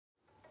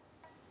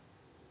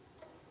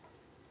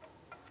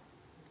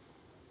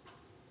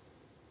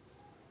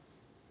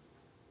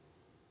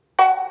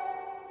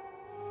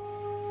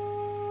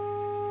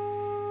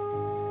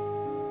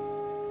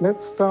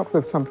Let's start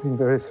with something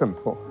very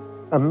simple.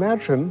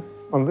 Imagine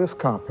on this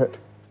carpet,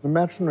 an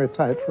imaginary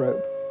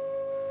tightrope,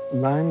 a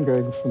line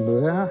going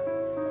from there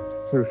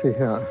through to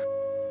here.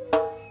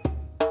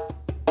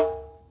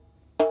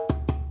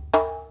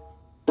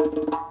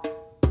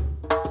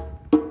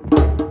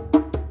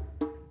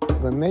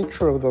 The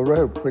nature of the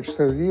rope, which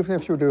says even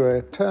if you do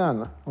a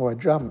turn or a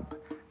jump,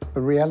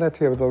 the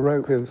reality of the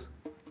rope is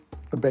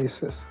the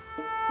basis.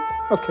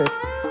 Okay,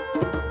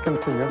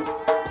 continue.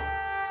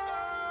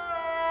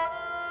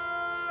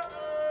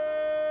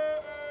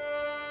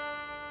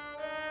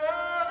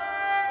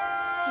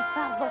 Si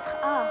par votre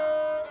art,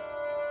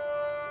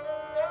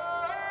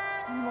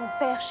 mon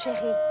père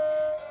chéri.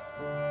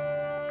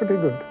 Pretty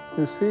good.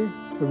 You see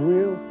the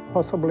real,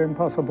 possible,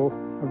 impossible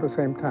at the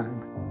same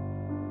time.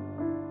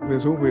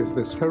 There's always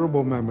this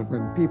terrible moment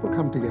when people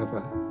come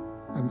together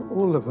and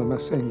all of them are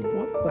saying,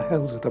 what the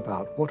hell's it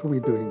about? What are we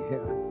doing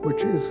here?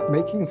 Which is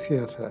making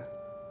theatre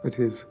that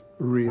is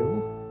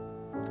real,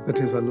 that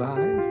is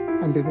alive,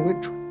 and in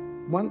which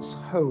once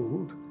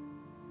hold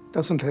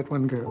doesn't let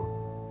one go.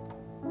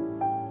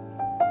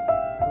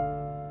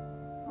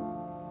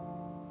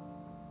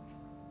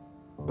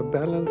 The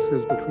balance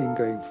is between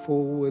going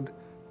forward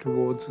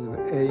towards an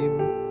aim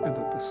and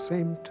at the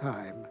same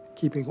time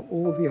keeping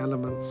all the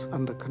elements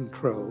under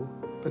control,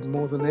 but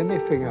more than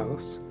anything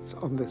else, it's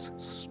on this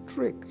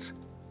strict,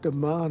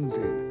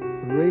 demanding,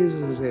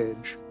 razor's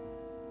edge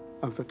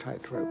of the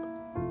tightrope.